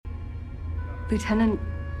Lieutenant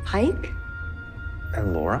Pike?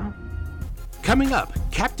 And Laura? Coming up,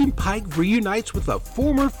 Captain Pike reunites with a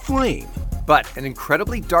former flame. But an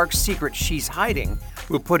incredibly dark secret she's hiding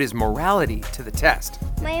will put his morality to the test.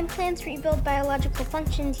 My implants rebuild biological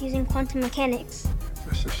functions using quantum mechanics.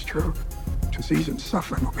 This is true. Disease and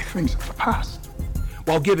suffering will be things of the past.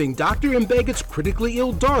 While giving Dr. Mbegut's critically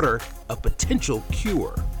ill daughter a potential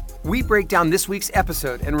cure. We break down this week's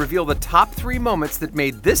episode and reveal the top 3 moments that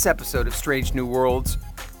made this episode of Strange New Worlds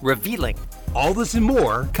revealing. All this and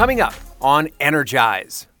more Coming up on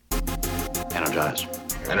Energize. Energize.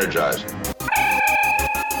 Energize.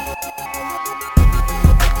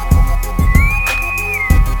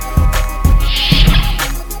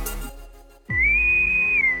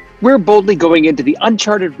 We're boldly going into the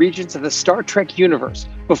uncharted regions of the Star Trek universe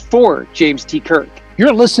before James T. Kirk.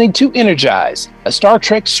 You're listening to Energize, a Star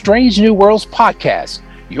Trek Strange New Worlds podcast,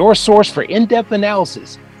 your source for in-depth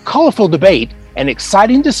analysis, colorful debate, and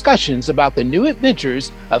exciting discussions about the new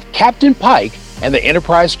adventures of Captain Pike and the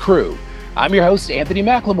Enterprise crew. I'm your host, Anthony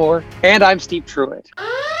McLemore. And I'm Steve Truitt.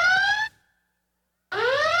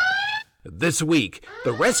 This week,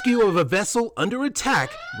 the rescue of a vessel under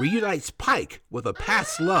attack reunites Pike with a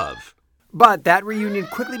past love. But that reunion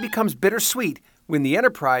quickly becomes bittersweet when the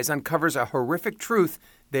Enterprise uncovers a horrific truth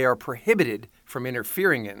they are prohibited from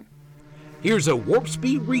interfering in. Here's a warp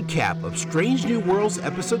speed recap of Strange New Worlds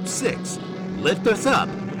Episode 6, Lift Us Up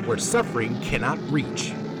Where Suffering Cannot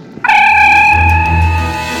Reach.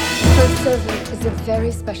 First servant is a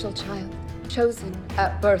very special child, chosen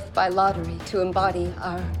at birth by lottery to embody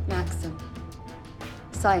our maxim.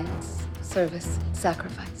 Science, service,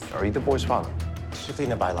 sacrifice. Are you the boy's father? Strictly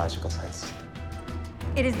in a biological sense.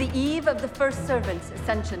 It is the eve of the first servant's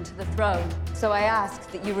ascension to the throne. So I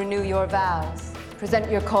ask that you renew your vows.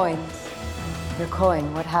 Present your coins. Your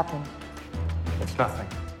coin, what happened? It's nothing.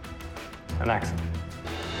 An accident.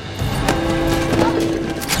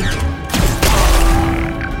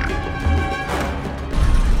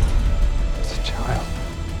 It's a child.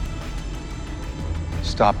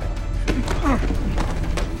 Stop it.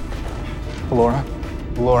 Laura,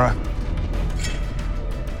 Laura,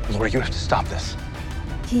 you have to stop this.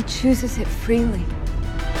 He chooses it freely.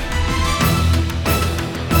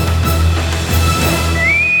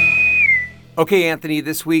 Okay, Anthony,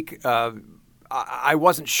 this week, I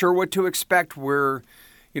wasn't sure what to expect. We're,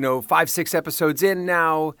 5, 6 episodes in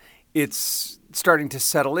now. It's starting to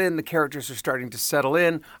settle in. The characters are starting to settle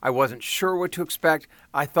in. I wasn't sure what to expect.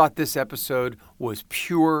 I thought this episode was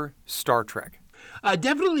pure Star Trek.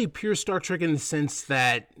 Definitely pure Star Trek in the sense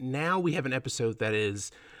that now we have an episode that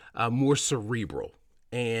is more cerebral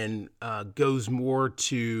and goes more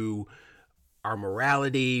to our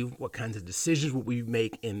morality, what kinds of decisions would we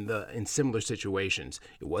make in similar situations.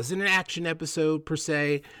 It wasn't an action episode per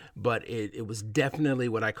se, but it was definitely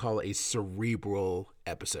what I call a cerebral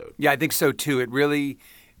episode. Yeah, I think so too. It really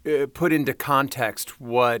put into context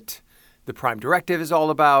what the Prime Directive is all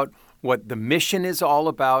about, what the mission is all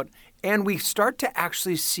about, and we start to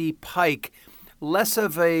actually see Pike less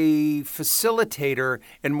of a facilitator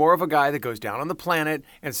and more of a guy that goes down on the planet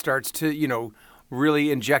and starts to,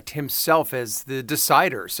 really inject himself as the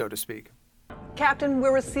decider, so to speak. Captain,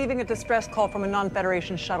 we're receiving a distress call from a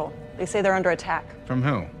non-Federation shuttle. They say they're under attack. From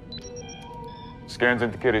who? Scans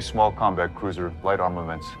indicate a small combat cruiser, light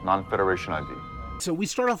armaments, non-Federation ID. So we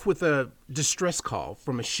start off with a distress call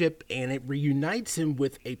from a ship, and it reunites him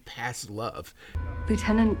with a past love.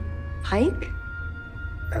 Lieutenant Pike?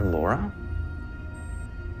 And Laura?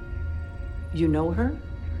 You know her,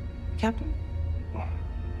 Captain?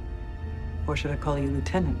 Or should I call you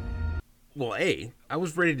Lieutenant? Well, I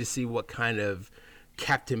was ready to see what kind of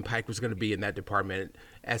Captain Pike was going to be in that department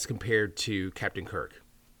as compared to Captain Kirk.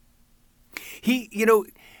 He,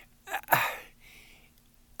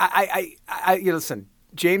 listen,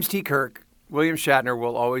 James T. Kirk, William Shatner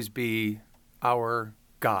will always be our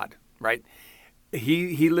God, right?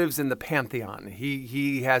 He lives in the pantheon.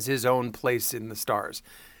 He has his own place in the stars.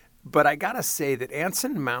 But I gotta say that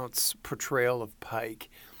Anson Mount's portrayal of Pike,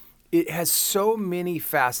 it has so many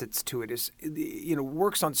facets to it. It's,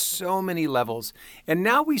 works on so many levels. And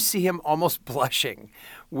now we see him almost blushing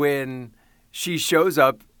when she shows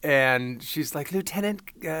up and she's like, Lieutenant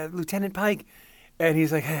Pike. And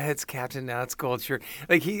he's like, it's Captain now, it's cold, sure.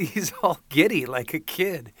 Like he's all giddy like a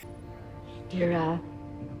kid. Your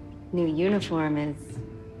new uniform is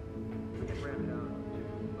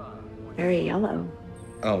very yellow.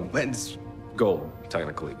 Oh, it's gold,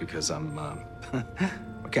 technically, because I'm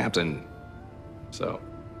a captain, so.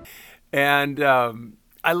 And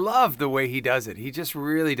I love the way he does it. He just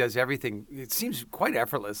really does everything. It seems quite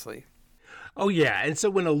effortlessly. Oh yeah, and so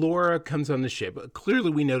when Alora comes on the ship,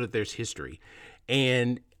 clearly we know that there's history,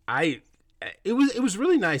 and it was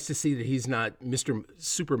really nice to see that he's not Mr.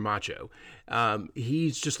 Super Macho.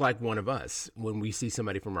 He's just like one of us when we see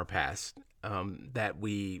somebody from our past that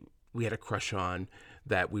we had a crush on,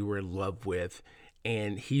 that we were in love with,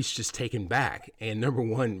 and he's just taken back. And number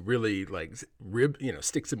one really like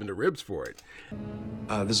sticks him in the ribs for it.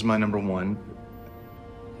 This is my number one.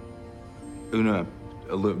 Una,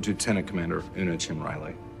 Lieutenant Commander Una Chin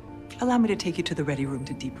Riley. Allow me to take you to the ready room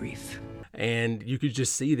to debrief. And you could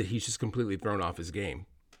just see that he's just completely thrown off his game.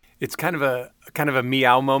 It's kind of a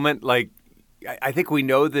meow moment. Like, I think we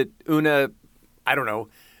know that Una, I don't know,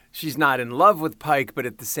 she's not in love with Pike, but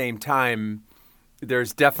at the same time,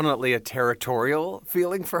 there's definitely a territorial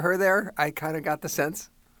feeling for her there. I kind of got the sense.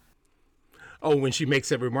 Oh, when she makes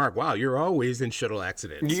that remark, wow, you're always in shuttle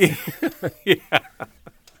accidents. Yeah.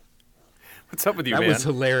 What's up with you, man? That was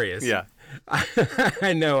hilarious. Yeah.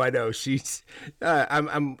 I know. She's.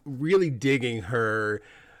 I'm really digging her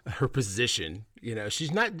position. You know,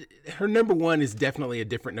 she's not. Her number one is definitely a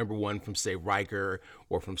different number one from, say, Riker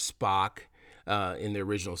or from Spock in the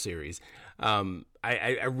original series.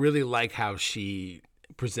 I really like how she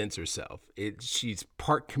presents herself. She's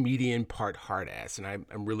part comedian, part hard ass, and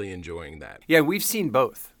I'm really enjoying that. Yeah, we've seen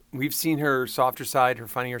both. We've seen her softer side, her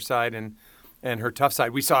funnier side, and her tough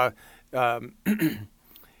side. We saw.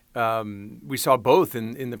 We saw both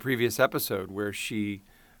in the previous episode where she,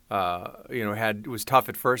 was tough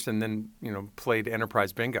at first and then, played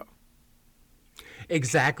Enterprise bingo.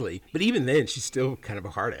 Exactly. But even then, she's still kind of a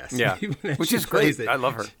hard ass. Yeah, which is great. I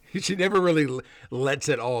love her. She never really lets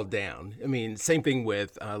it all down. I mean, same thing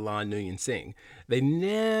with Lon Nguyen Singh. They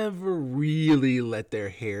never really let their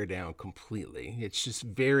hair down completely. It's just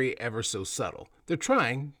very ever so subtle. They're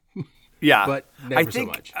trying. Yeah, but never so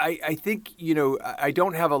much. I think, I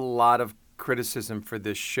don't have a lot of criticism for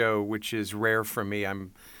this show, which is rare for me.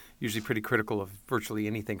 I'm usually pretty critical of virtually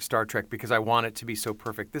anything Star Trek because I want it to be so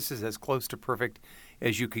perfect. This is as close to perfect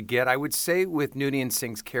as you could get. I would say with Nguyen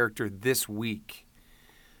Singh's character this week,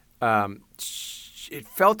 it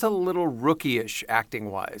felt a little rookie-ish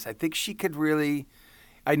acting-wise. I think she could really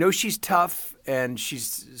 – I know she's tough and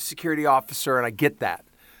she's a security officer, and I get that.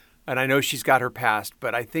 And I know she's got her past,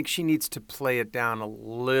 but I think she needs to play it down a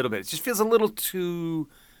little bit. It just feels a little too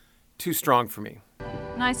strong for me.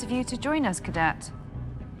 Nice of you to join us, Cadet.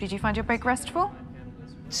 Did you find your break restful?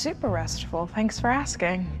 Super restful. Thanks for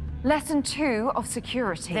asking. Lesson 2 of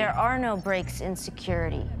security. There are no breaks in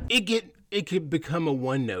security. It could become a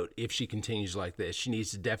one note if she continues like this. She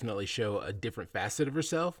needs to definitely show a different facet of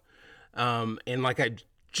herself. And like I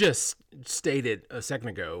just stated a second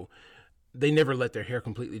ago, they never let their hair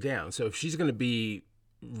completely down. So if she's going to be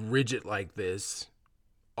rigid like this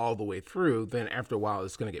all the way through, then after a while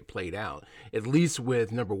it's going to get played out. At least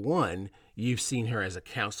with number one, you've seen her as a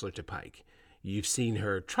counselor to Pike. You've seen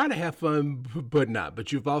her try to have fun, but not.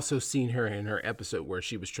 But you've also seen her in her episode where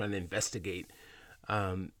she was trying to investigate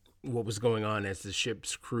what was going on as the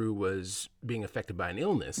ship's crew was being affected by an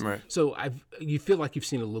illness. Right. So you feel like you've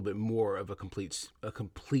seen a little bit more of a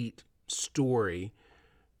complete story,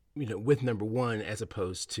 with number one as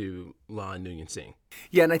opposed to Lon Nguyen Singh.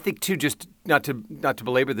 Yeah, and I think too, just not to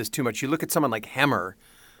belabor this too much, you look at someone like Hemmer,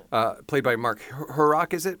 played by Mark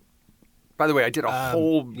Hurok, is it? By the way, I did a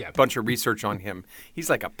whole bunch of research on him. He's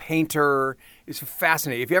like a painter. It's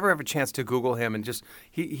fascinating. If you ever have a chance to Google him, and just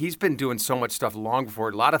he's been doing so much stuff long before,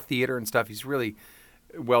 a lot of theater and stuff. He's really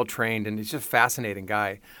well trained, and he's just a fascinating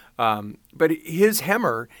guy. But his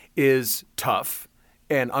Hemmer is tough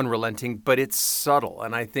and unrelenting, but it's subtle.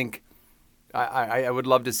 And I think I would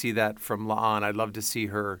love to see that from La'an. I'd love to see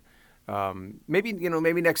her maybe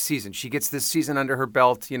next season. She gets this season under her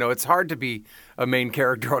belt. It's hard to be a main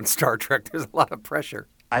character on Star Trek. There's a lot of pressure.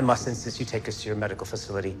 I must insist you take us to your medical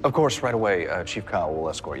facility. Of course, right away. Chief Kyle will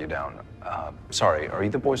escort you down. Sorry, are you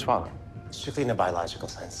the boy's father? Strictly in a biological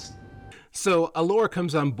sense. So Alora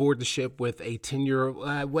comes on board the ship with a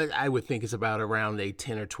 10-year-old, what I would think is about around a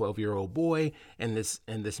 10 or 12-year-old boy and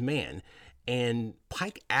this man. And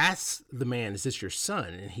Pike asks the man, "Is this your son?"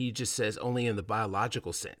 And he just says, "Only in the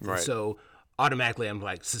biological sense." Right. And so automatically I'm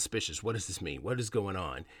like suspicious. What does this mean? What is going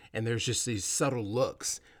on? And there's just these subtle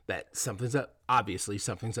looks that something's up. Obviously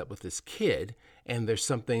something's up with this kid, and there's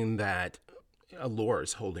something that Alora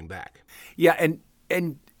is holding back. Yeah,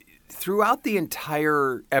 and throughout the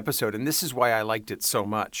entire episode, and this is why I liked it so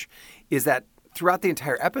much, is that throughout the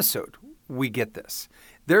entire episode, we get this.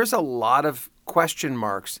 There's a lot of question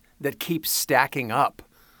marks that keep stacking up,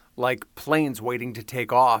 like planes waiting to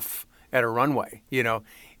take off at a runway.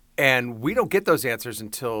 And we don't get those answers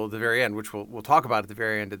until the very end, which we'll talk about at the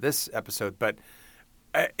very end of this episode. But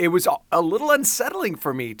it was a little unsettling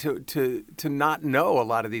for me to not know a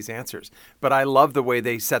lot of these answers. But I love the way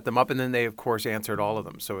they set them up, and then they, of course, answered all of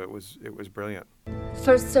them. So it was brilliant.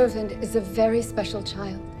 First servant is a very special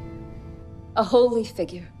child, a holy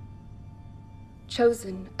figure,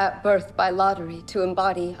 chosen at birth by lottery to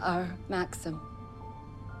embody our maxim: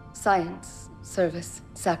 science, service,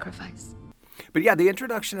 sacrifice. But yeah, the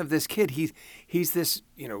introduction of this kid, he's this,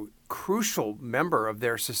 crucial member of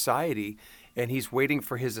their society, and he's waiting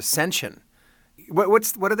for his ascension. What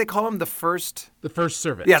do they call him? The first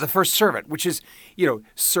servant. Yeah, the first servant, which is,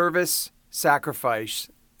 service, sacrifice,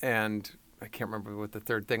 and I can't remember what the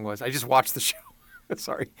third thing was. I just watched the show.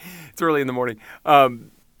 Sorry, it's early in the morning.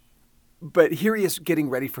 But here he is getting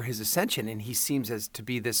ready for his ascension, and he seems as to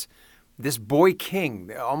be this boy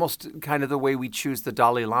king, almost kind of the way we choose the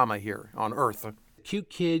Dalai Lama here on Earth. Cute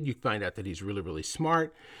kid, you find out that he's really, really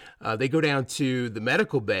smart. They go down to the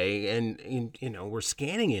medical bay, and we're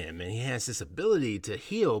scanning him, and he has this ability to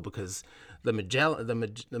heal because the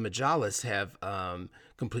Majalis have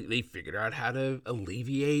completely figured out how to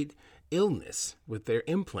alleviate illness with their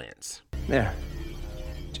implants. There.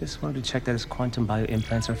 Just wanted to check that his quantum bio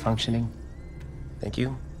implants are functioning. Thank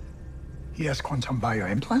you. He has quantum bio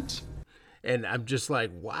implants? And I'm just like,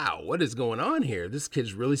 wow, what is going on here? This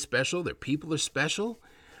kid's really special. Their people are special.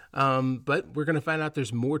 But we're going to find out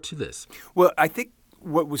there's more to this. Well, I think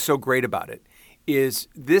what was so great about it is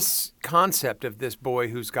this concept of this boy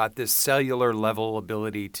who's got this cellular level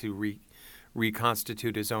ability to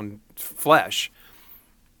reconstitute his own flesh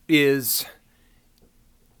is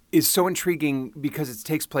so intriguing because it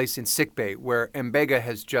takes place in sickbay, where Mbega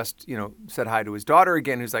has just, said hi to his daughter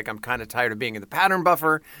again, who's like, I'm kind of tired of being in the pattern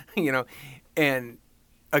buffer, And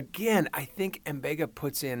again, I think Mbega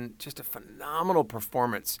puts in just a phenomenal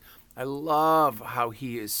performance. I love how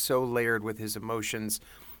he is so layered with his emotions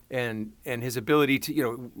and his ability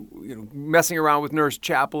to, messing around with Nurse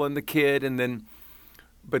Chapel and the kid,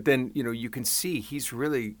 but then you can see he's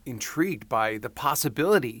really intrigued by the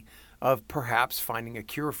possibility of perhaps finding a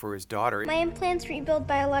cure for his daughter. My implants rebuild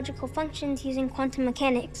biological functions using quantum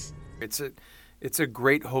mechanics. It's a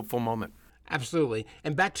great, hopeful moment. Absolutely.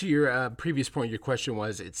 And back to your previous point, your question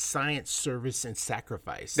was, it's science, service, and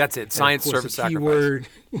sacrifice. That's it. Science, service, sacrifice. Word,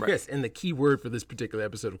 right. Yes, and the key word for this particular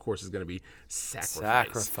episode, of course, is going to be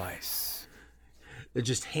sacrifice. It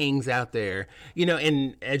just hangs out there.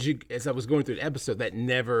 And as I was going through the episode,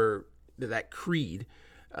 that creed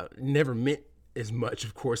never meant as much,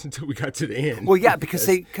 of course, until we got to the end. Well, yeah, because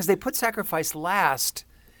they put sacrifice last,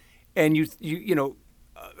 and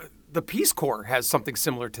the Peace Corps has something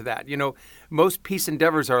similar to that. Most peace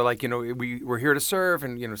endeavors are like, we're here to serve,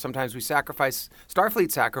 and sometimes we sacrifice.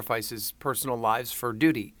 Starfleet sacrifices personal lives for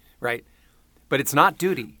duty, right? But it's not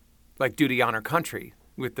duty, like duty on our country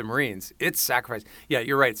with the Marines. It's sacrifice. Yeah,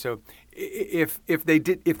 you're right. So if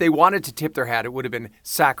they wanted to tip their hat, it would have been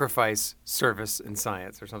sacrifice, service, and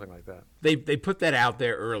science, or something like that. They put that out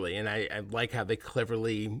there early, and I like how they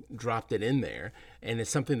cleverly dropped it in there. And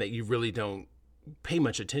it's something that you really don't pay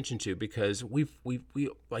much attention to because we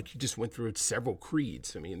like you just went through several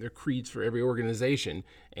creeds. I mean, there are creeds for every organization,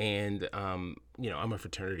 and I'm a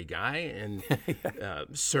fraternity guy, and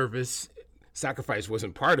sacrifice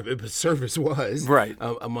wasn't part of it, but service was, right,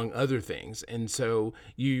 among other things. And so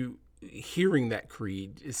hearing that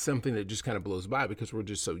creed is something that just kind of blows by because we're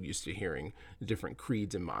just so used to hearing different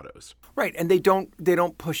creeds and mottos. Right, and they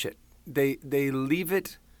don't push it. They leave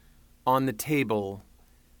it on the table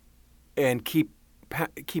and keep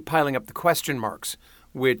piling up the question marks,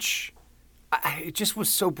 which it just was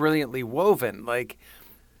so brilliantly woven. Like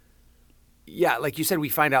you said, we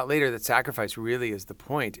find out later that sacrifice really is the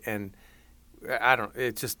point, and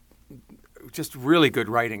it's just really good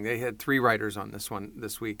writing. They had 3 writers on this one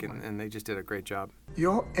this week, and they just did a great job.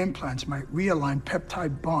 Your implants might realign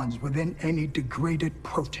peptide bonds within any degraded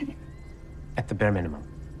protein. At the bare minimum.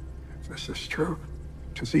 If this is true,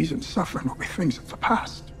 disease and suffering will be things of the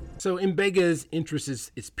past. So Mbega's interest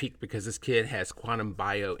is piqued because this kid has quantum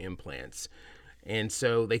bio implants. And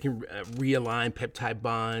so they can realign peptide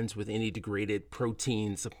bonds with any degraded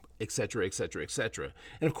proteins, et cetera, et cetera, et cetera.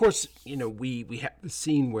 And of course, we have the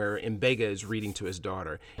scene where Mbega is reading to his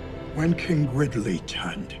daughter. When King Gridley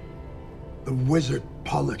turned, the wizard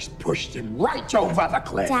Pollux pushed him right over the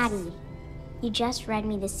cliff. Daddy, you just read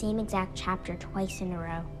me the same exact chapter twice in a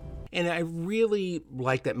row. And I really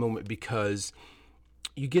like that moment because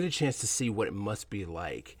you get a chance to see what it must be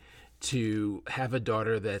like to have a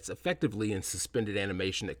daughter that's effectively in suspended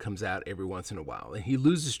animation that comes out every once in a while. And he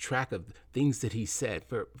loses track of things that he said.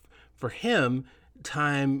 For him,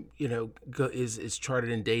 time, is charted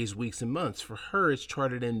in days, weeks, and months. For her, it's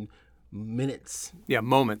charted in minutes. Yeah,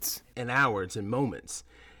 moments. And hours and moments.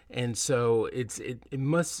 And so it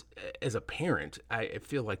must, as a parent, I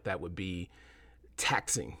feel like that would be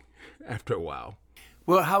taxing after a while.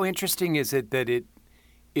 Well, how interesting is it that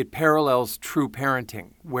it parallels true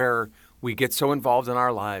parenting, where we get so involved in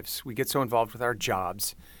our lives, we get so involved with our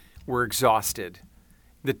jobs, we're exhausted.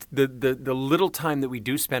 The little time that we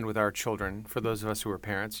do spend with our children, for those of us who are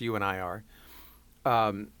parents, you and I are,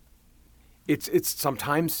 it's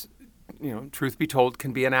sometimes, truth be told,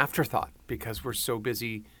 can be an afterthought because we're so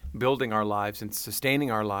busy building our lives and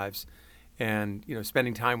sustaining our lives. And,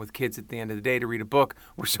 spending time with kids at the end of the day to read a book,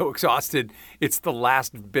 we're so exhausted. It's the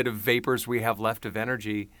last bit of vapors we have left of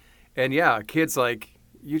energy. And yeah, kids like,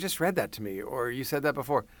 you just read that to me, or you said that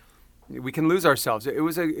before. We can lose ourselves. It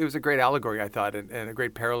was a great allegory, I thought, and a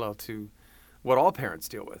great parallel to what all parents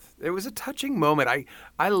deal with. It was a touching moment.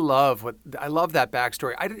 I love that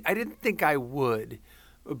backstory. I didn't think I would,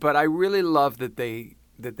 but I really love that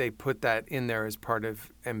they put that in there as part of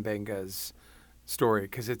Mbenga's story,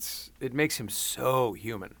 because it makes him so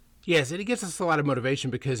human. Yes, and it gives us a lot of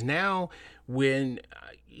motivation, because now when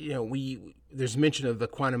there's mention of the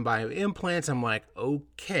quantum bioimplants, I'm like,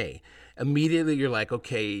 okay. Immediately you're like,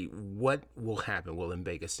 okay, what will happen? Will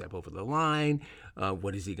Mbega step over the line?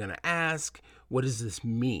 What is he going to ask? What does this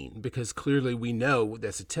mean? Because clearly we know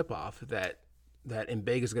that's a tip-off that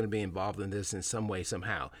Mbega is going to be involved in this in some way,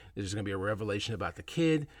 somehow. There's going to be a revelation about the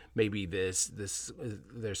kid. Maybe there's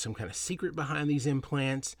some kind of secret behind these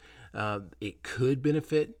implants. It could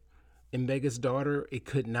benefit Mbega's daughter. It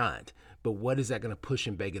could not. But what is that going to push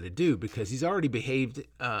Mbega to do? Because he's already behaved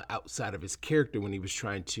outside of his character when he was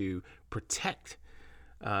trying to protect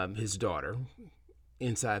his daughter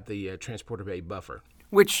inside the transporter bay buffer.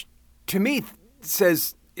 Which, to me,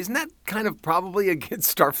 says, isn't that kind of probably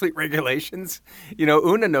against Starfleet regulations?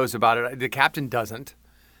 Una knows about it. The captain doesn't.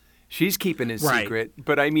 She's keeping his secret.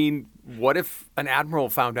 But I mean, what if an admiral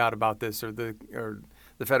found out about this, or the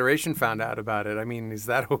Federation found out about it? I mean, is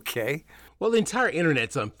that okay? Well, the entire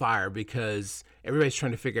internet's on fire because everybody's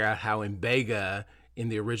trying to figure out how Mbega in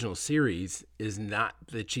the original series is not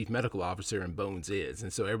the chief medical officer and Bones is.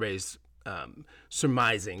 And so everybody's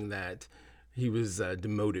surmising that he was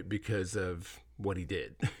demoted because of what he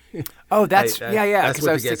did. Oh, that's because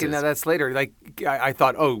I was thinking that's later. Like, I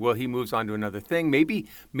thought, oh, well, he moves on to another thing. Maybe,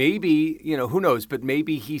 who knows? But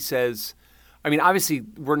maybe he says, I mean, obviously,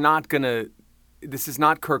 we're not going to, this is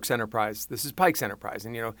not Kirk's Enterprise. This is Pike's Enterprise.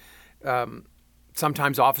 And,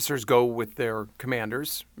 sometimes officers go with their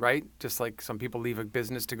commanders, right? Just like some people leave a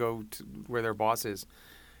business to go to where their boss is.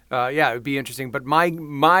 It would be interesting. But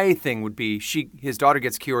my thing would be his daughter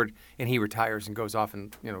gets cured and he retires and goes off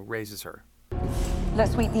and, raises her.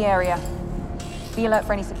 Let's sweep the area. Be alert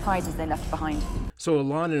for any surprises they left behind. So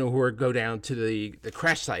Alon and Uhura go down to the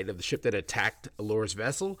crash site of the ship that attacked Alora's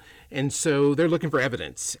vessel, and so they're looking for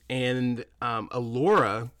evidence. And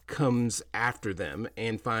Alora comes after them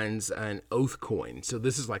and finds an oath coin. So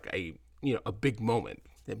this is like a big moment.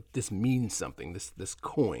 This means something. This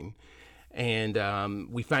coin, and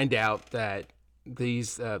we find out that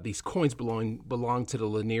these coins belong to the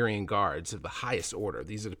Lenarian guards of the highest order.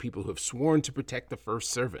 These are the people who have sworn to protect the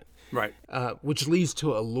first servant. Right. Which leads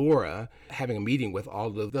to Alora having a meeting with all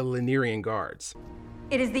of the Lenarian guards.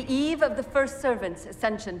 It is the eve of the first servant's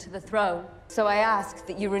ascension to the throne. So I ask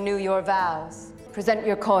that you renew your vows. Present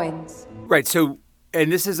your coins. Right. So,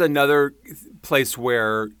 and this is another place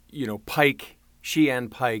where, Pike, she and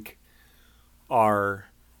Pike are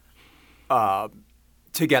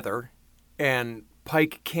together. And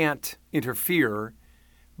Pike can't interfere,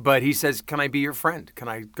 but he says, can I be your friend? Can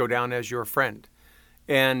I go down as your friend?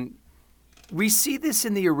 And we see this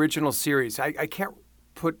in the original series. I can't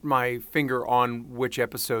put my finger on which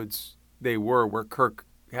episodes they were where Kirk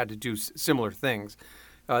had to do similar things.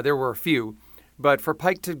 There were a few. But for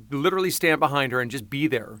Pike to literally stand behind her and just be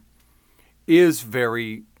there is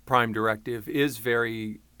very Prime Directive, is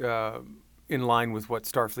very in line with what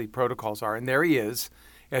Starfleet protocols are. And there he is,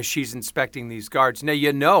 as she's inspecting these guards.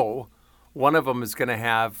 Now, one of them is going to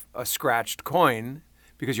have a scratched coin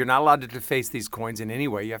because you're not allowed to deface these coins in any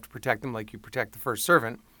way. You have to protect them like you protect the first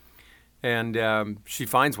servant. And she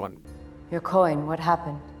finds one. Your coin, what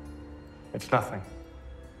happened? It's nothing.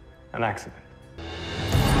 An accident.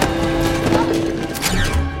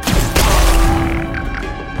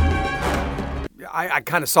 I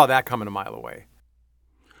kind of saw that coming a mile away.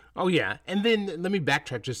 Oh, yeah. And then let me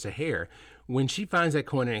backtrack just a hair. When she finds that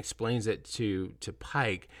coin and explains it to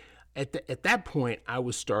Pike, at that point, I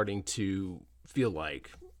was starting to feel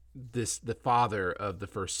like the father of the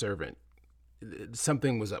first servant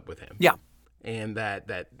something was up with him. Yeah. And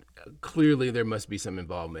that clearly there must be some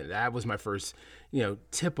involvement. That was my first,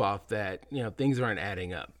 tip off that, things aren't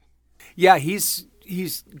adding up. Yeah, he's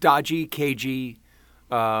dodgy, cagey.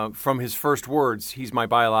 From his first words, he's my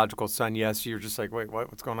biological son. Yes, you're just like, wait,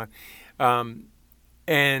 what's going on?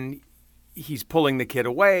 And he's pulling the kid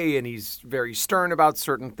away, and he's very stern about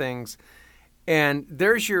certain things. And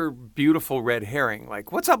there's your beautiful red herring.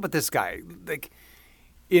 Like, what's up with this guy? Like,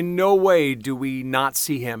 in no way do we not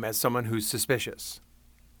see him as someone who's suspicious.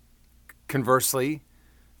 Conversely,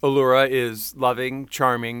 Allura is loving,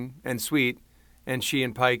 charming, and sweet, and she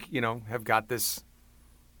and Pike, have got this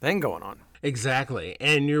thing going on. Exactly,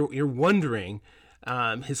 and you're wondering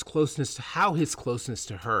how his closeness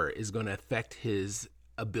to her is going to affect his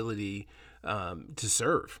ability to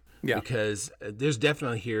serve. Yeah, because there's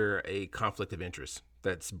definitely here a conflict of interest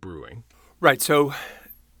that's brewing. Right. So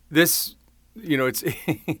this. It's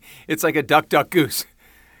it's like a duck, duck, goose.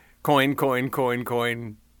 Coin, coin, coin,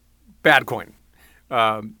 coin, bad coin.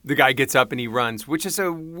 The guy gets up and he runs, which is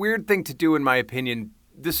a weird thing to do, in my opinion.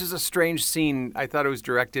 This is a strange scene. I thought it was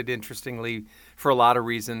directed interestingly for a lot of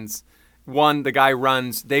reasons. One, the guy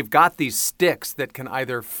runs. They've got these sticks that can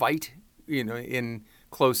either fight, in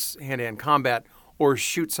close hand-to-hand combat or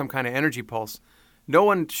shoot some kind of energy pulse. No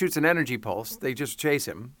one shoots an energy pulse. They just chase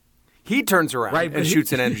him. He turns around and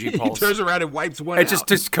shoots an energy pulse. He turns around and wipes one out. It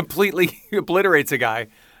just completely obliterates a guy.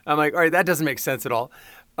 I'm like, all right, that doesn't make sense at all.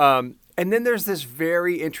 And then there's this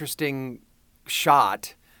very interesting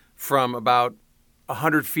shot from about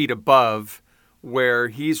 100 feet above where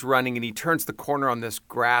he's running and he turns the corner on this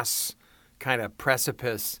grass kind of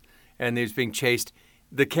precipice and he's being chased.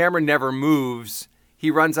 The camera never moves. He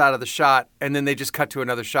runs out of the shot and then they just cut to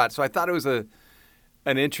another shot. So I thought it was an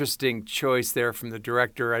interesting choice there from the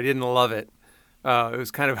director. I didn't love it. It was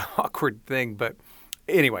kind of an awkward thing. But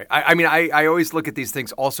anyway, I always look at these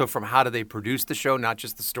things also from how do they produce the show, not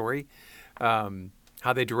just the story,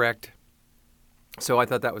 how they direct. So I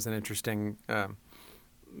thought that was an interesting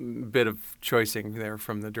bit of choicing there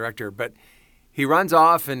from the director. But he runs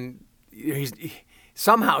off and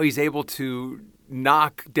somehow he's able to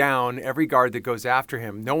knock down every guard that goes after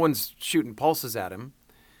him. No one's shooting pulses at him.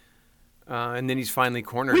 And then he's finally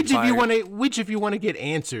cornered. Which, if you want to get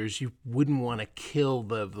answers, you wouldn't want to kill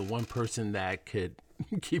the one person that could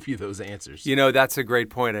give you those answers. That's a great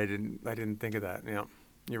point. I didn't think of that. Yeah,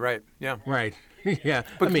 you're right. Yeah, right. Yeah,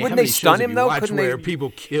 but wouldn't they stun him though? Couldn't where they?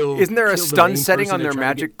 People kill. Isn't there a kill stun the setting on their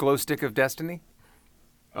magic glow stick of destiny?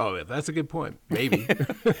 Oh, yeah, that's a good point. Maybe,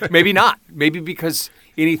 maybe not. Maybe because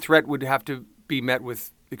any threat would have to be met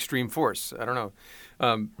with extreme force. I don't know.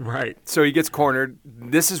 Right. So he gets cornered.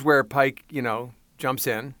 This is where Pike, jumps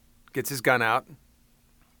in, gets his gun out.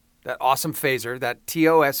 That awesome phaser, that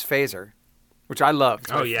TOS phaser, which I love.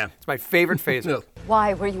 It's my favorite phaser.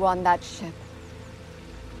 Why were you on that ship?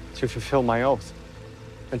 To fulfill my oath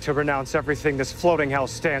and to renounce everything this floating hell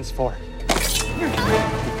stands for.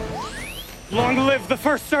 Long live the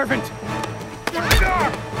first servant!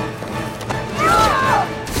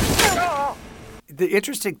 The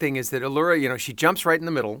interesting thing is that Allura, she jumps right in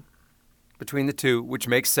the middle between the two, which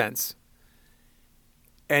makes sense.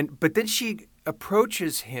 But then she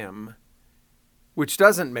approaches him, which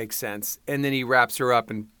doesn't make sense, and then he wraps her up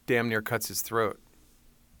and damn near cuts his throat.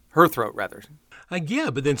 Her throat, rather. Yeah,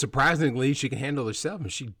 but then surprisingly, she can handle herself,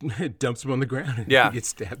 and she dumps him on the ground, and he gets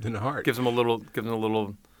stabbed in the heart. Gives him a little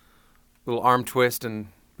arm twist, and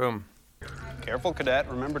boom. Careful, cadet.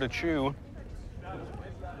 Remember to chew.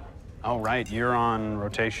 Oh, right. You're on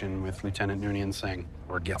rotation with Lieutenant Noonien Singh,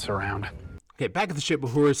 or gets around. Okay, back at the ship,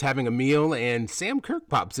 Uhura's having a meal, and Sam Kirk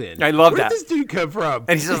pops in. I love that. Where did this dude come from?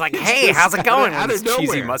 And he's just like, hey, how's it going? With his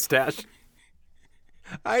cheesy mustache.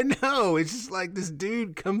 I know. It's just like this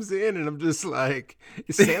dude comes in, and I'm just like,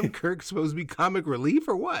 is Sam Kirk supposed to be comic relief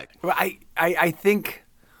or what? Well, I think,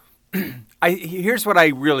 here's what I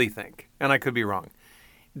really think, and I could be wrong.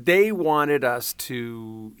 They wanted us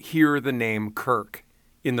to hear the name Kirk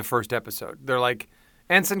in the first episode. They're like,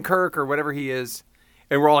 Ensign Kirk or whatever he is.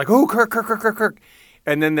 And we're all like, oh, Kirk.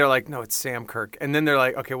 And then they're like, no, it's Sam Kirk. And then they're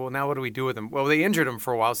like, okay, well, now what do we do with him? Well, they injured him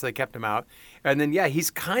for a while, so they kept him out. And then,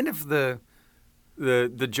 he's kind of the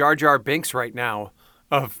Jar Jar Binks right now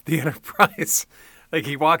of the Enterprise. Like,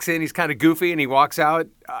 he walks in, he's kind of goofy, and he walks out.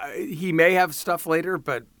 He may have stuff later,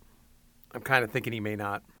 but I'm kind of thinking he may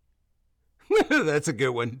not. That's a good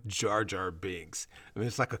one. Jar Jar Binks. I mean,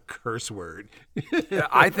 it's like a curse word.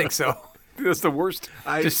 I think so. That's the worst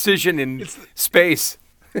decision in space.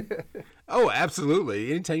 Oh,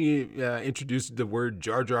 absolutely. Anytime you introduce the word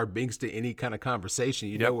Jar Jar Binks to any kind of conversation,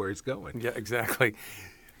 you know where it's going. Yeah, exactly.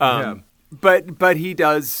 But he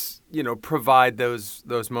does, provide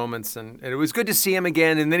those moments, and it was good to see him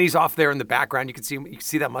again. And then he's off there in the background. You can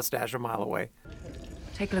see that mustache a mile away.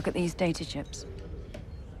 Take a look at these data chips.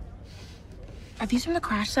 Are these from the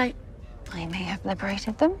crash site? I may have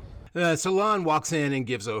liberated them. So Lon walks in and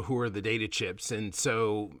gives Uhura the data chips, and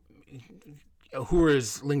so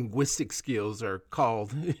Uhura's linguistic skills are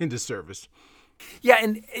called into service. Yeah,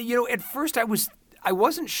 and at first I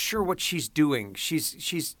wasn't sure what she's doing.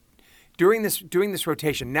 She's doing this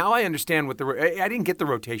rotation. Now I understand what I didn't get the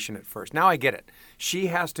rotation at first. Now I get it. She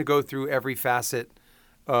has to go through every facet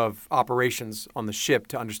of operations on the ship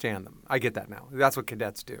to understand them. I get that now. That's what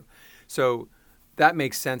cadets do. So that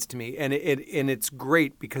makes sense to me, and it's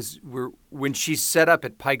great because when she's set up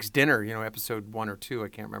at Pike's dinner, episode 1 or 2, I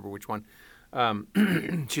can't remember which one.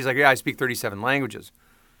 She's like, "Yeah, I speak 37 languages."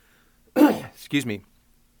 Excuse me.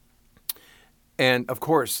 And of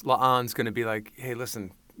course, La'an's going to be like, "Hey,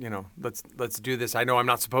 listen, let's do this. I know I'm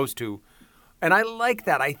not supposed to," and I like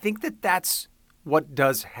that. I think that that's what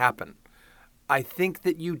does happen. I think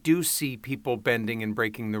that you do see people bending and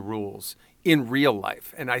breaking the rules in real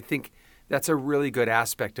life, and I think that's a really good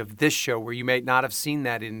aspect of this show where you may not have seen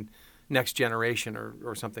that in Next Generation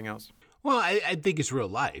or something else. Well, I think it's real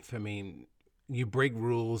life. I mean, you break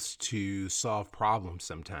rules to solve problems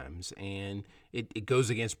sometimes, and it goes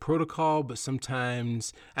against protocol, but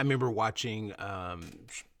sometimes I remember watching,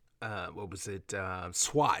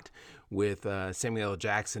 SWAT with Samuel L.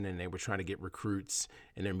 Jackson, and they were trying to get recruits,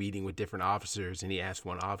 and they're meeting with different officers, and he asked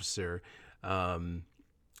one officer,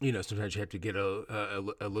 sometimes you have to get a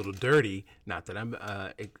little dirty. Not that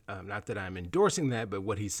I'm endorsing that, but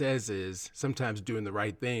what he says is sometimes doing the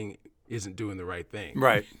right thing isn't doing the right thing.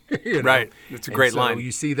 Right. Right. It's a great line. So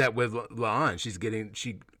you see that with La'an.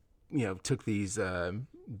 She took these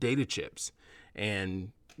data chips,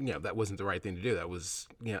 and that wasn't the right thing to do. That was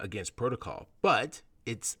against protocol. But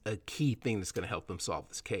it's a key thing that's going to help them solve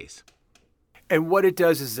this case. And what it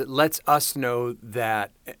does is it lets us know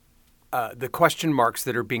that the question marks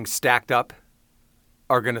that are being stacked up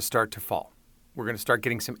are going to start to fall. We're going to start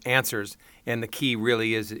getting some answers, and the key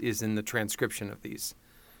really is in the transcription of these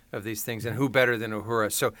things. And who better than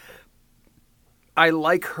Uhura? So I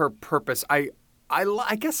like her purpose. I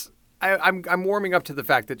guess I'm warming up to the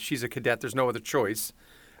fact that she's a cadet. There's no other choice,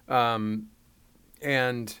 and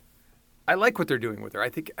I like what they're doing with her. I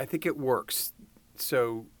think it works.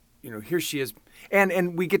 So here she is,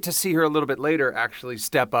 and we get to see her a little bit later actually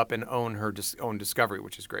step up and own her own discovery,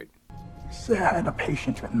 which is great. Say I had a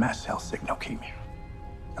patient with mast cell signalchemia,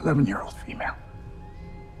 11-year-old female.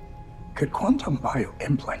 Could quantum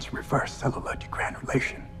bioimplants reverse cellular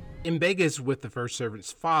degranulation? Mbega's with the first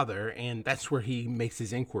servant's father, and that's where he makes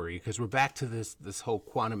his inquiry, because we're back to this whole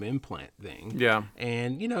quantum implant thing. Yeah.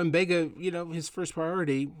 And, Mbega, his first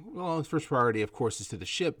priority, of course, is to the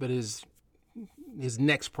ship, but his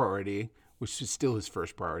next priority, which is still his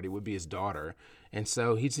first priority, would be his daughter. And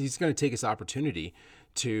so he's going to take his opportunity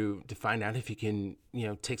to find out if he can,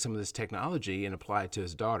 take some of this technology and apply it to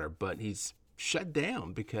his daughter. But he's shut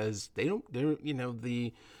down because the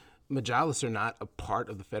Majalis are not a part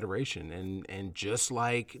of the Federation. And just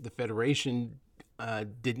like the Federation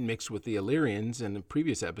didn't mix with the Illyrians in the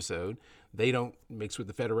previous episode, they don't mix with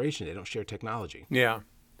the Federation. They don't share technology. Yeah,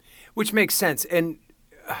 which makes sense. And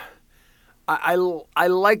I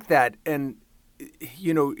like that. And,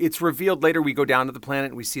 it's revealed later. We go down to the planet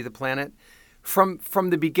and we see the planet. From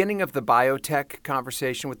the beginning of the biotech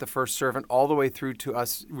conversation with the first servant all the way through to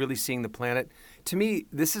us really seeing the planet, to me,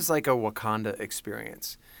 this is like a Wakanda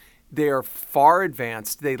experience. They are far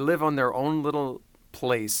advanced. They live on their own little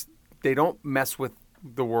place. They don't mess with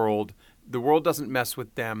the world. The world doesn't mess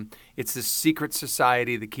with them. It's this secret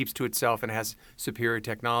society that keeps to itself and has superior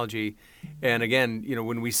technology. And again,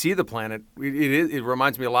 when we see the planet, it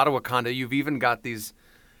reminds me a lot of Wakanda. You've even got these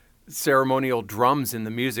ceremonial drums in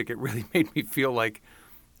the music. It really made me feel like,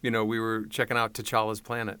 we were checking out T'Challa's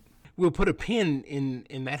planet. We'll put a pin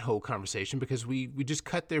in that whole conversation because we just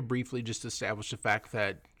cut there briefly just to establish the fact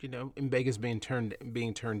that, Mbega's being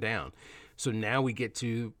turned down. So now we get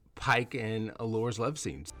to Pike and Allure's love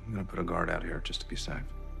scenes. I'm going to put a guard out here just to be safe.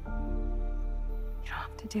 You don't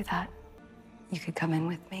have to do that. You could come in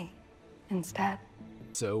with me instead.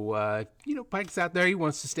 So, Pike's out there. He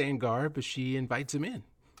wants to stay in guard, but she invites him in.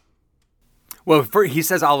 Well, he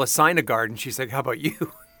says, "I'll assign a guard," and she's like, "How about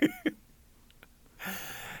you?"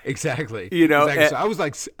 Exactly. Exactly. So I was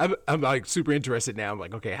like, I'm like super interested now. I'm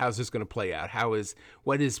like, okay, how's this going to play out?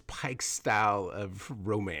 What is Pike's style of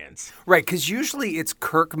romance? Right, because usually it's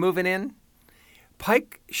Kirk moving in.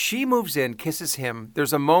 She moves in, kisses him.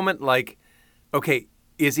 There's a moment like, okay,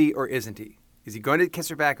 is he or isn't he? Is he going to kiss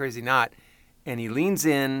her back or is he not? And he leans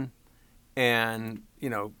in and,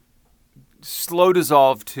 slow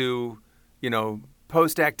dissolve to,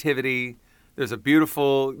 post-activity.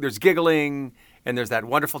 There's giggling, and there's that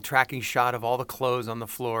wonderful tracking shot of all the clothes on the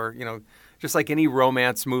floor, just like any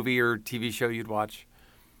romance movie or TV show you'd watch.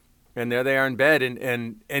 And there they are in bed,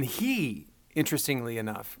 and he, interestingly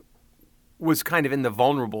enough, was kind of in the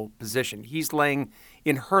vulnerable position. He's laying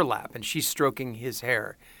in her lap, and she's stroking his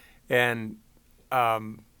hair. And I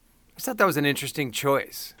thought that was an interesting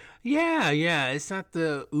choice. Yeah. It's not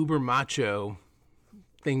the uber macho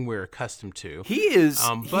thing we're accustomed to. He is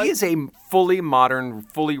a fully modern,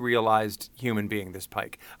 fully realized human being, this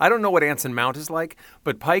Pike. I don't know what Anson Mount is like,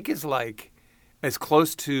 but Pike is like as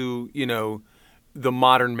close to, the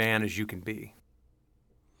modern man as you can be.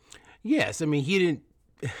 Yes, I mean, he didn't,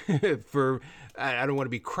 I don't want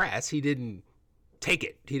to be crass, he didn't take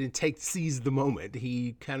it. He didn't seize the moment.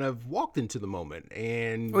 He kind of walked into the moment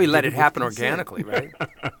and... he let it happen organically, right?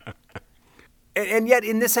 And yet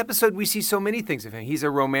in this episode, we see so many things of him. He's a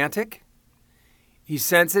romantic, he's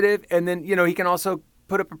sensitive, and then, he can also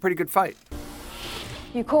put up a pretty good fight.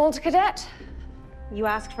 You called, Cadet? You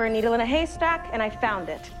asked for a needle in a haystack, and I found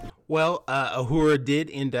it. Well, Uhura did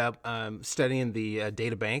end up studying the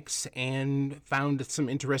databanks and found some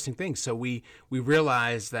interesting things. So we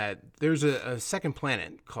realized that there's a second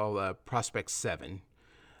planet called Prospect 7,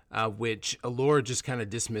 which Allura just kind of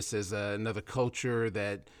dismisses as another culture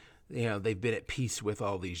that they've been at peace with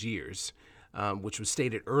all these years, which was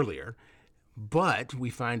stated earlier. But we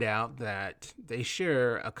find out that they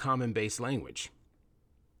share a common base language.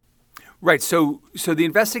 Right. So the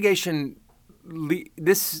investigation.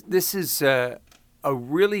 This is a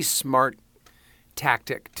really smart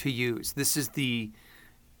tactic to use. This is the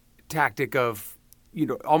tactic of,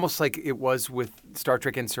 almost like it was with Star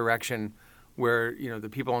Trek Insurrection, where, the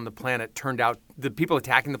people on the planet the people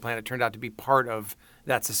attacking the planet turned out to be part of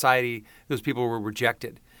that society. Those people were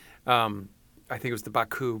rejected. I think it was the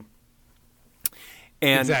Baku.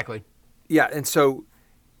 And, exactly. Yeah. And so,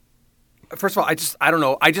 first of all, I don't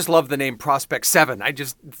know. I just love the name Prospect 7.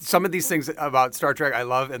 Some of these things about Star Trek I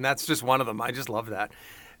love, and that's just one of them. I just love that.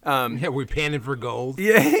 We're panning for gold.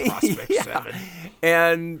 Yeah. Prospect 7.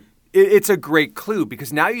 And it's a great clue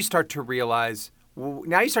because now you start to realize,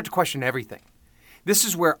 now you start to question everything. This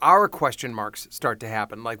is where our question marks start to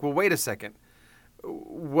happen. Like, well, wait a second.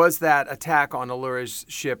 Was that attack on Allura's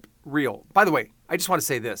ship real? By the way, I just want to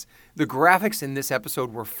say this. The graphics in this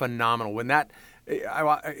episode were phenomenal. When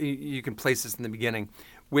you can place this in the beginning.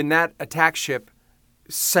 When that attack ship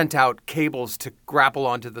sent out cables to grapple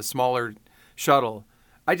onto the smaller shuttle,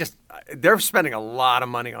 they're spending a lot of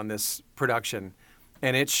money on this production,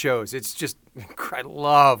 and it shows. It's just, I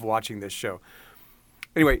love watching this show.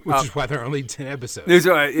 Anyway. Which is why there are only 10 episodes.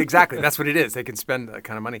 Exactly. That's what it is. They can spend that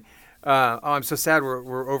kind of money. I'm so sad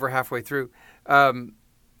we're over halfway through. But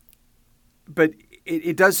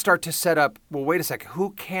it does start to set up, well, wait a second,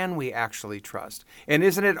 who can we actually trust? And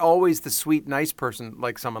isn't it always the sweet, nice person,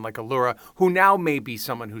 like someone like Allura, who now may be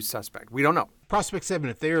someone who's suspect? We don't know. Prospect 7,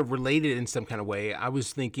 if they're related in some kind of way, I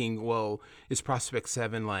was thinking, well, is Prospect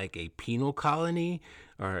 7 like a penal colony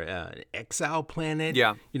or an exile planet?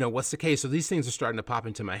 Yeah. What's the case? So these things are starting to pop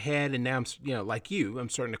into my head, and now I'm, like you, I'm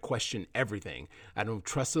starting to question everything. I don't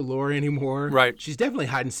trust Allura anymore. Right. She's definitely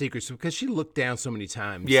hiding secrets because she looked down so many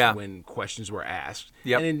times when questions were asked.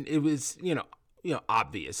 Yep. And it was,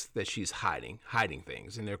 obvious that she's hiding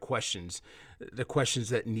things, and they're questions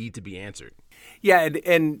that need to be answered. Yeah,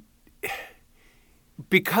 and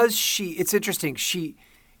because it's interesting.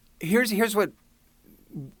 Here's what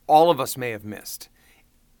all of us may have missed.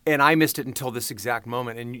 And I missed it until this exact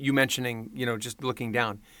moment. And you mentioning, just looking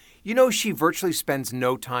down. She virtually spends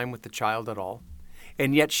no time with the child at all.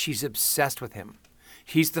 And yet she's obsessed with him.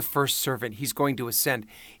 He's the first servant. He's going to ascend.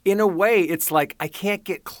 In a way, it's like, I can't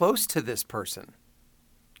get close to this person.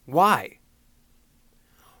 Why?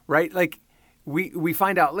 Right? Like, we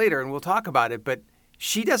find out later, and we'll talk about it, but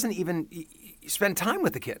she doesn't even spend time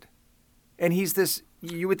with the kid. And he's this,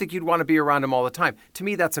 you would think you'd want to be around him all the time. To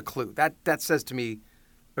me, that's a clue. That says to me,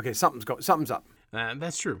 okay, something's up.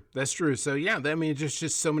 That's true. So yeah,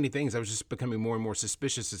 just so many things. I was just becoming more and more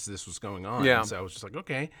suspicious as this was going on. Yeah. And so I was just like,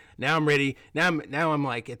 okay, now I'm ready. Now I'm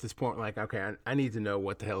like at this point, like, okay, I need to know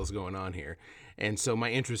what the hell is going on here. And so my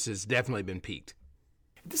interest has definitely been piqued.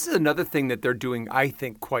 This is another thing that they're doing, I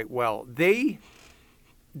think, quite well. They've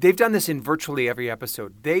done this in virtually every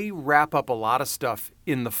episode. They wrap up a lot of stuff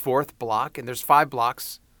in the fourth block, and there's 5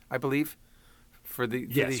 blocks, I believe, for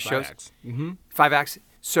these shows. 5 acts. Mm-hmm. 5 acts.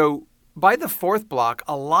 So by the fourth block,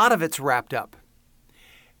 a lot of it's wrapped up.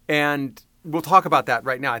 And we'll talk about that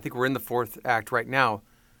right now. I think we're in the 4th act right now.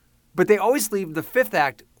 But they always leave the 5th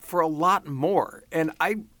act for a lot more. And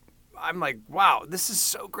I'm like, wow, this is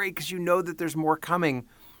so great because you know that there's more coming.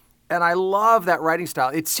 And I love that writing style.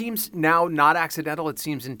 It seems now not accidental. It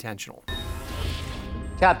seems intentional.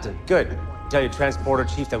 Captain, good. Tell your transporter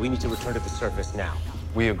chief that we need to return to the surface now.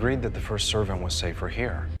 We agreed that the first servant was safer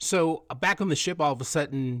here. So back on the ship, all of a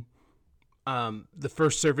sudden, the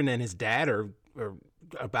first servant and his dad are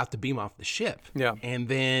about to beam off the ship. Yeah. And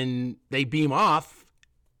then they beam off,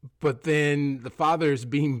 but then the father's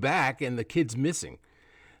beamed back and the kid's missing.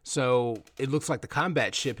 So it looks like the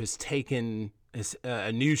combat ship has taken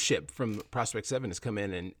a new ship from Prospect 7 has come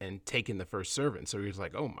in and taken the first servant. So he's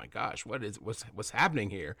like, oh my gosh, what's happening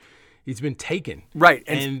here? He's been taken. Right.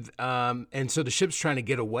 And so the ship's trying to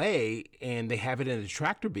get away, and they have it in a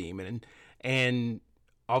tractor beam, and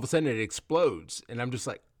all of a sudden it explodes. And I'm just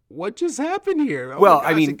like, what just happened here? Oh well, my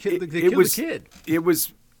gosh, I mean, they killed was the kid.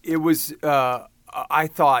 It was I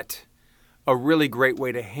thought a really great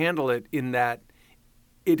way to handle it in that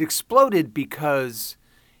it exploded because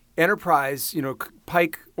Enterprise,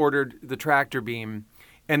 Pike ordered the tractor beam,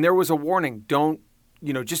 and there was a warning: don't,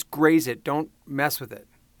 just graze it, don't mess with it.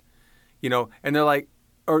 And they're like,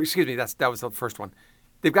 or excuse me, that was the first one.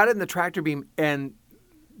 They've got it in the tractor beam, and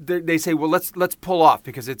they say, well, let's pull off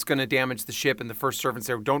because it's going to damage the ship. And the first servants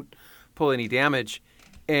there, don't pull any damage.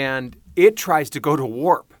 And it tries to go to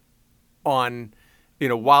warp on,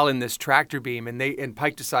 while in this tractor beam. And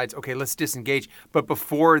Pike decides, okay, let's disengage. But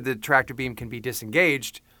before the tractor beam can be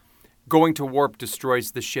disengaged, going to warp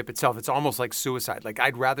destroys the ship itself. It's almost like suicide. Like,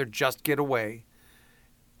 I'd rather just get away.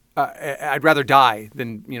 I'd rather die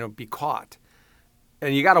than, be caught.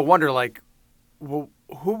 And you got to wonder, like, well,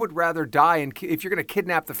 who would rather die? And if you're going to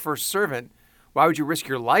kidnap the first servant, why would you risk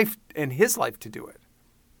your life and his life to do it?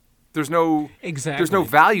 There's no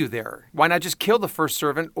value there. Why not just kill the first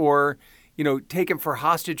servant or, take him for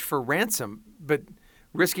hostage for ransom? But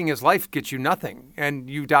risking his life gets you nothing, and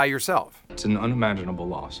you die yourself. It's an unimaginable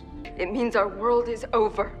loss. It means our world is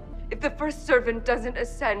over. If the first servant doesn't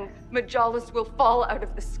ascend, Majalis will fall out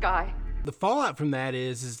of the sky. The fallout from that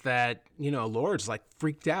is that, Lord's like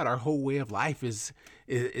freaked out. Our whole way of life is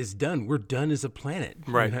done. We're done as a planet.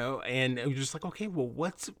 Right. And we're just like, okay, well,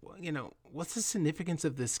 what's the significance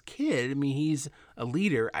of this kid? I mean, he's a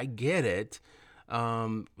leader. I get it.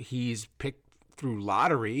 He's picked through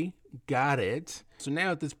lottery. Got it. So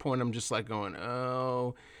now at this point, I'm just like going,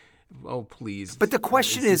 oh, please. But the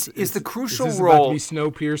question is the crucial is this role. About to be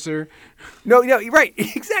Snowpiercer? No, right.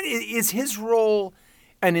 Exactly. Is his role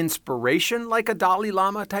an inspiration like a Dalai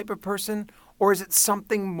Lama type of person? Or is it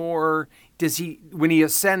something more? When he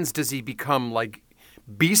ascends, does he become like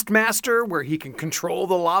Beastmaster where he can control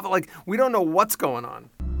the lava? Like, we don't know what's going on.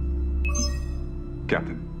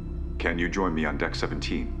 Captain, can you join me on Deck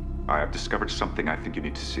 17? I have discovered something I think you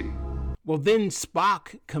need to see. Well, then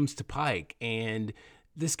Spock comes to Pike, and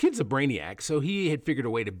this kid's a brainiac, so he had figured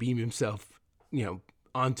a way to beam himself,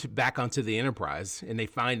 back onto the Enterprise, and they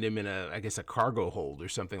find him in a cargo hold or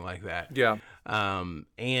something like that. Yeah.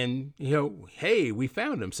 And hey, we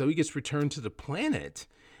found him, so he gets returned to the planet,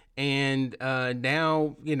 and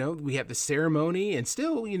now we have the ceremony, and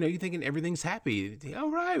still you're thinking everything's happy.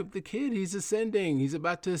 All right, the kid, he's ascending, he's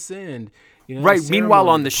about to ascend. Right. Meanwhile,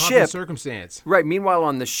 on the ship, circumstance. Right. Meanwhile,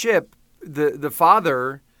 on the ship, the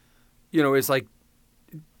father, is like.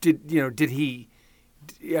 Did he?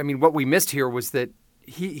 I mean, what we missed here was that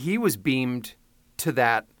he was beamed to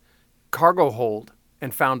that cargo hold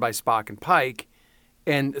and found by Spock and Pike,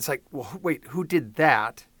 and it's like, well, wait, who did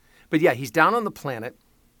that? But yeah, he's down on the planet,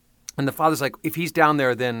 and the father's like, if he's down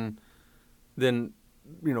there, then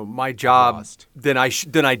my job, then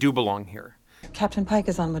I do belong here. Captain Pike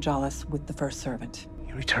is on Majalis with the first servant.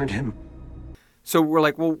 You returned him. So we're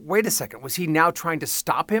like, well, wait a second. Was he now trying to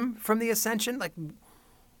stop him from the ascension? Like,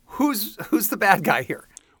 who's the bad guy here?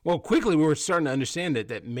 Well, quickly we were starting to understand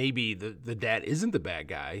that maybe the dad isn't the bad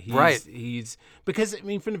guy. Right. He's because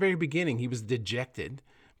from the very beginning he was dejected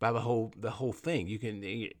by the whole thing. You can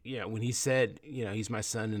when he said he's my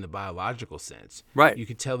son in the biological sense. Right. You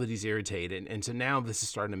could tell that he's irritated, and so now this is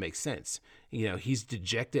starting to make sense. He's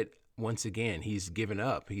dejected once again. He's given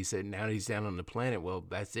up. He said now he's down on the planet. Well,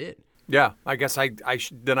 that's it. Yeah, I guess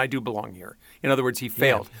then I do belong here. In other words, he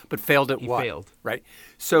failed, but failed at what? He failed. Right.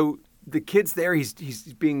 So the kid's there. He's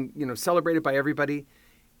being celebrated by everybody,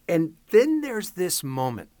 and then there's this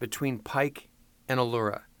moment between Pike and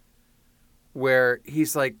Allura where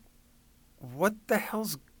he's like, "What the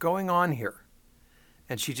hell's going on here?"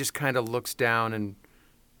 And she just kind of looks down, and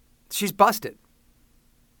she's busted,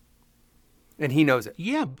 and he knows it.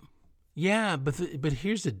 Yeah. Yeah, but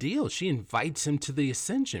here's the deal. She invites him to the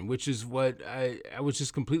ascension, which is what I was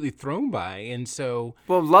just completely thrown by. And so,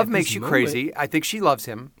 well, love makes you crazy. I think she loves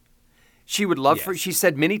him. She would love for. She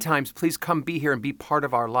said many times, "Please come be here and be part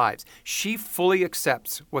of our lives." She fully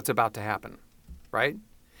accepts what's about to happen, right?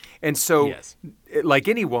 And so, like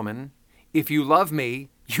any woman, if you love me,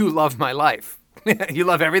 you love my life. You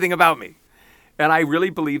love everything about me. And I really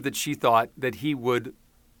believe that she thought that he would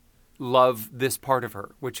love this part of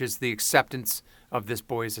her, which is the acceptance of this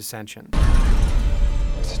boy's ascension.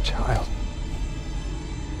 It's a child.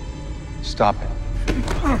 Stop it.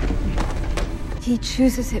 He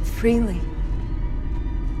chooses it freely.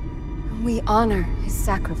 We honor his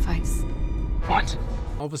sacrifice. What?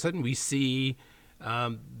 All of a sudden, we see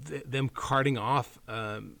them carting off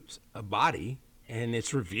a body, and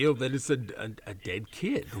it's revealed that it's a dead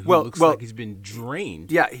kid who looks like he's been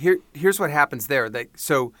drained. Yeah, here's what happens there.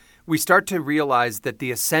 So we start to realize that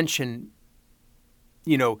the ascension,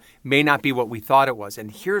 may not be what we thought it was.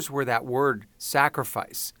 And here's where that word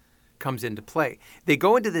sacrifice comes into play. They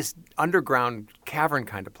go into this underground cavern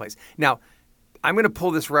kind of place. Now, I'm going to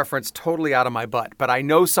pull this reference totally out of my butt, but I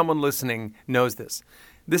know someone listening knows this.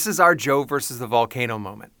 This is our Joe versus the volcano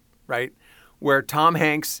moment, right? Where Tom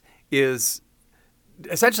Hanks is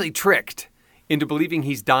essentially tricked into believing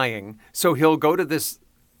he's dying, so he'll go to this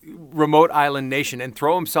remote island nation and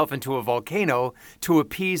throw himself into a volcano to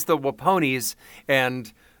appease the Waponis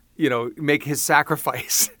and, make his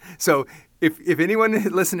sacrifice. So if anyone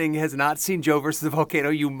listening has not seen Joe versus the Volcano,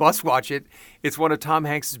 you must watch it. It's one of Tom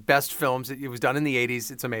Hanks' best films. It was done in the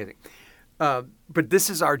 80s. It's amazing. But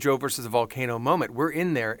this is our Joe versus the Volcano moment. We're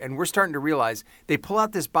in there, and we're starting to realize they pull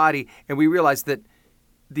out this body, and we realize that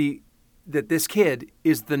that this kid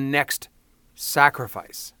is the next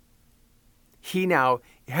sacrifice. He now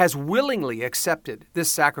has willingly accepted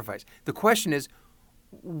this sacrifice. The question is,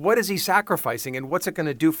 what is he sacrificing, and what's it going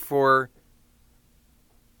to do for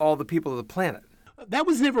all the people of the planet? That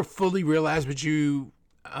was never fully realized, but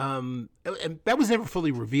that was never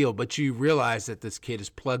fully revealed, but you realize that this kid is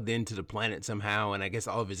plugged into the planet somehow, and I guess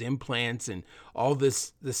all of his implants and all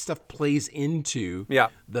this stuff plays into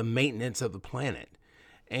the maintenance of the planet.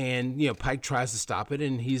 And Pike tries to stop it,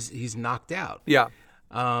 and he's knocked out. Yeah.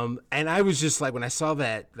 And I was just like, when I saw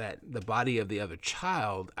that the body of the other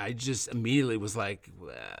child, I just immediately was like,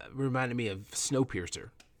 reminded me of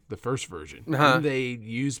Snowpiercer, the first version. Didn't they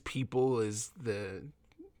use people as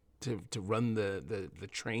to run the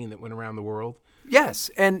train that went around the world? Yes,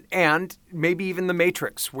 and maybe even the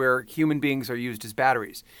Matrix, where human beings are used as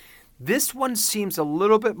batteries. This one seems a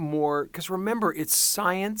little bit more, because remember, it's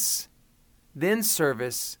science, then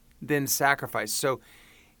service, then sacrifice. So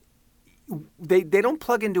they don't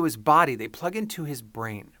plug into his body, they plug into his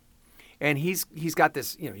brain. And he's got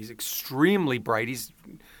this, he's extremely bright, he's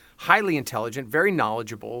highly intelligent, very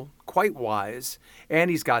knowledgeable, quite wise, and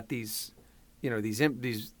he's got these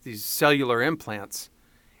these cellular implants.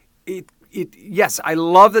 Yes, I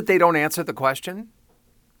love that they don't answer the question.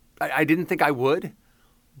 I didn't think I would,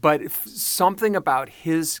 but something about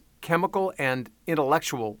his chemical and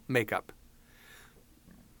intellectual makeup,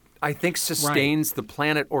 I think, sustains the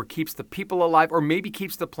planet, or keeps the people alive, or maybe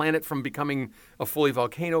keeps the planet from becoming a fully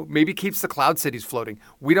volcano, maybe keeps the cloud cities floating.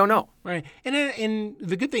 We don't know. Right. And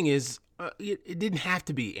the good thing is, it didn't have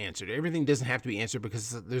to be answered. Everything doesn't have to be answered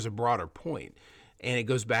because there's a broader point. And it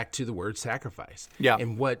goes back to the word sacrifice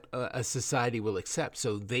and what a society will accept.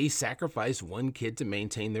 So they sacrifice one kid to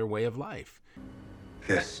maintain their way of life.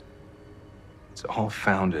 It's all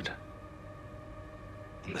founded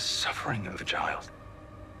on the suffering of a child.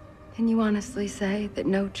 Can you honestly say that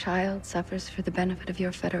no child suffers for the benefit of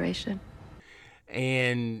your Federation?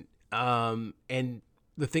 And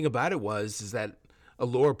the thing about it is that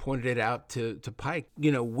Allura pointed it out to Pike.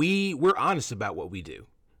 We're honest about what we do.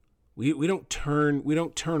 We don't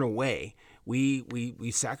turn away.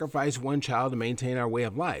 We sacrifice one child to maintain our way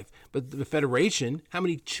of life. But the Federation, how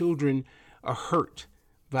many children are hurt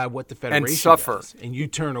by what the Federation and suffer does, and you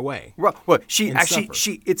turn away? Well, she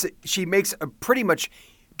makes a pretty much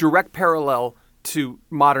direct parallel to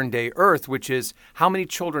modern day Earth, which is how many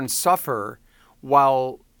children suffer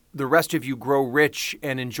while the rest of you grow rich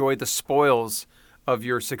and enjoy the spoils of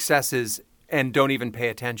your successes and don't even pay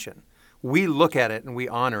attention. We look at it and we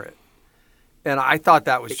honor it. And I thought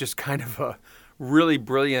that was just kind of a really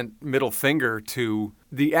brilliant middle finger to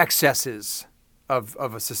the excesses of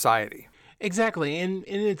a society. Exactly. And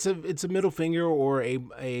it's a middle finger, or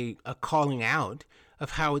a calling out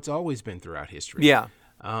of how it's always been throughout history. Yeah.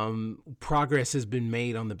 Progress has been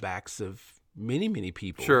made on the backs of many, many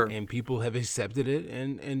people. Sure. And people have accepted it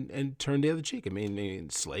and turned the other cheek. I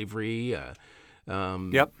mean slavery,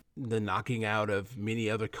 Yep. The knocking out of many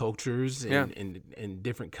other cultures in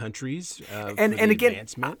different countries. And again,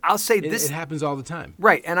 advancement. I'll say this. It happens all the time.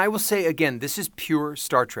 Right. And I will say again, this is pure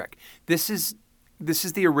Star Trek. This is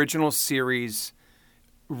the original series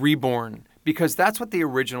reborn, because that's what the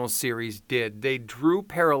original series did. They drew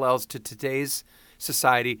parallels to today's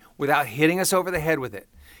society without hitting us over the head with it.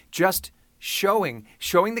 Just showing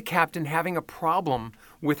the captain having a problem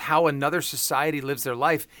with how another society lives their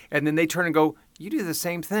life, and then they turn and go, you do the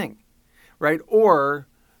same thing, right? Or,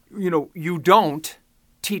 you don't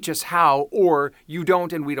teach us how, or you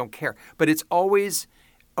don't and we don't care. But it's always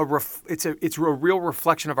it's a real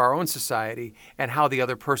reflection of our own society and how the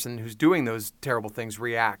other person who's doing those terrible things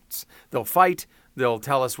reacts. They'll fight, they'll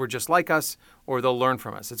tell us we're just like us, or they'll learn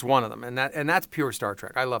from us. It's one of them, and that's pure Star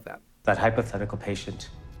Trek. I love that. That hypothetical patient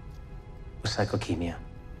with psychochemia,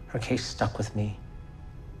 her case stuck with me.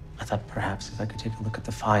 I thought perhaps if I could take a look at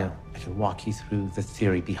the file, I could walk you through the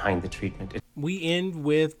theory behind the treatment. We end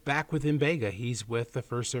back with Mbega. He's with the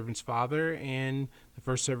first servant's father, and the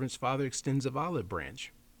first servant's father extends a olive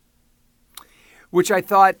branch. Which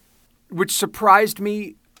surprised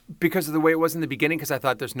me because of the way it was in the beginning, because I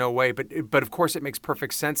thought there's no way. But of course it makes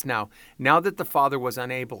perfect sense now. Now that the father was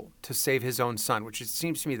unable to save his own son, which it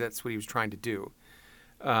seems to me that's what he was trying to do.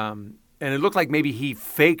 And it looked like maybe he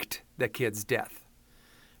faked the kid's death.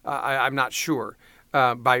 I'm not sure,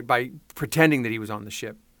 by pretending that he was on the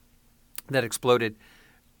ship that exploded.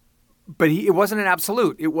 But it wasn't an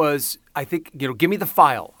absolute. It was, I think, give me the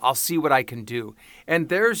file. I'll see what I can do.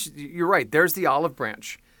 And you're right, there's the olive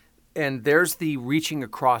branch. And there's the reaching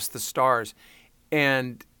across the stars.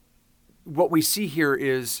 And what we see here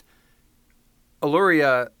is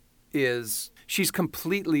Illyria she's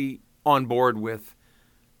completely on board with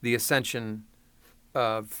the ascension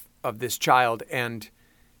of this child. And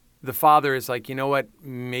the father is like, you know what,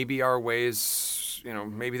 maybe our ways,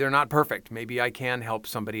 maybe they're not perfect. Maybe I can help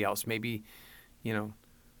somebody else. Maybe,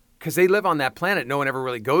 because they live on that planet. No one ever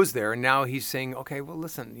really goes there. And now he's saying, okay, well,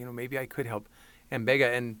 listen, maybe I could help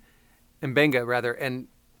Mbenga. And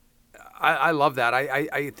I love that.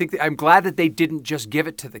 I think I'm glad that they didn't just give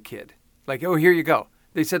it to the kid. Like, oh, here you go.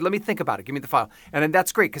 They said, let me think about it. Give me the file. And then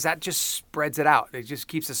that's great, because that just spreads it out. It just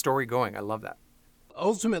keeps the story going. I love that.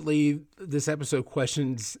 Ultimately, this episode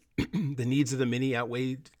questions the needs of the many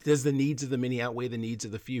does the needs of the many outweigh the needs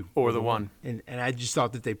of the few? Or the one. And I just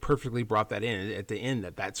thought that they perfectly brought that in at the end.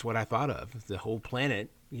 That's what I thought of. The whole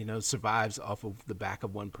planet, survives off of the back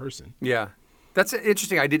of one person. Yeah. That's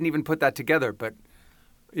interesting. I didn't even put that together, but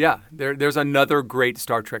yeah, there's another great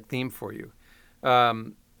Star Trek theme for you.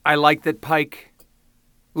 I like that Pike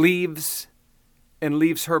leaves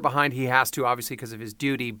her behind. He has to, obviously, because of his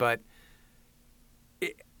duty, but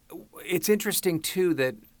it's interesting too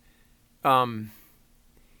that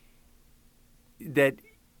that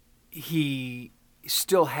he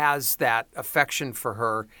still has that affection for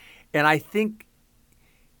her, and I think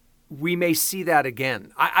we may see that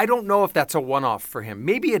again. I don't know if that's a one-off for him.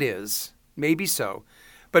 Maybe it is. Maybe so.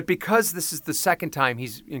 But because this is the second time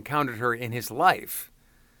he's encountered her in his life,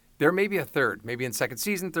 there may be a third. Maybe in second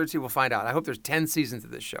season, third season, we'll find out. I hope there's 10 seasons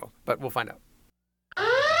of this show, but we'll find out.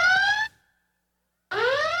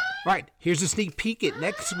 Right, here's a sneak peek at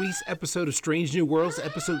next week's episode of Strange New Worlds,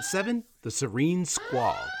 Episode 7, The Serene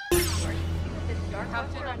Squall.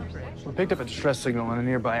 We picked up a distress signal on a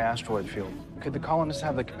nearby asteroid field. Could the colonists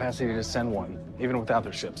have the capacity to send one, even without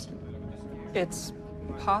their ships? It's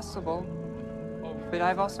possible, but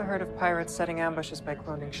I've also heard of pirates setting ambushes by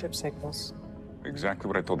cloning ship signals. Exactly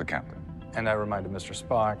what I told the captain. And I reminded Mr.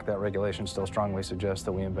 Spock that regulations still strongly suggest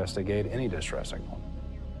that we investigate any distress signal.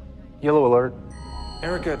 Yellow alert.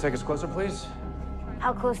 Erica, take us closer, please.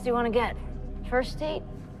 How close do you want to get? First date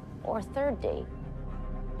or third date?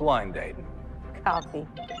 Blind date. Copy.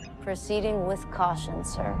 Proceeding with caution,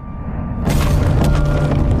 sir.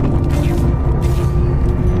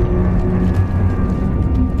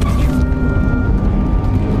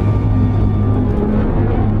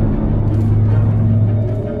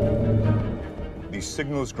 The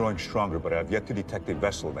signal is growing stronger, but I have yet to detect a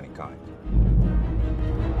vessel of any kind.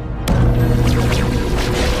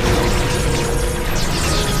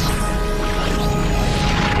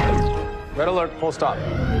 Red alert, full stop.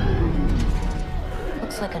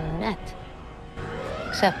 Looks like a net.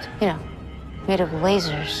 Except, made of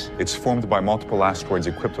lasers. It's formed by multiple asteroids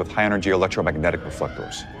equipped with high-energy electromagnetic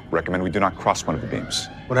reflectors. Recommend we do not cross one of the beams.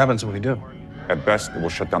 What happens if we do? At best, it will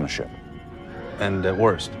shut down the ship. And at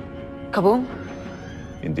worst? Kaboom?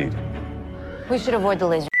 Indeed. We should avoid the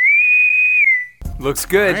laser. Looks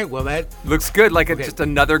good. All right, well, that looks good. Like it's just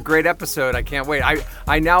another great episode. I can't wait.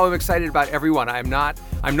 I now am excited about everyone.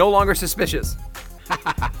 I'm no longer suspicious.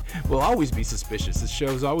 We'll always be suspicious. This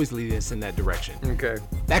show's always leading us in that direction. Okay.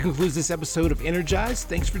 That concludes this episode of Energize.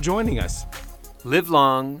 Thanks for joining us. Live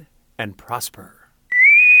long and prosper.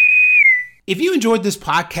 If you enjoyed this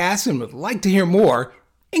podcast and would like to hear more,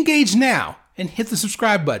 engage now and hit the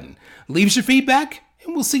subscribe button. Leave us your feedback,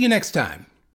 and we'll see you next time.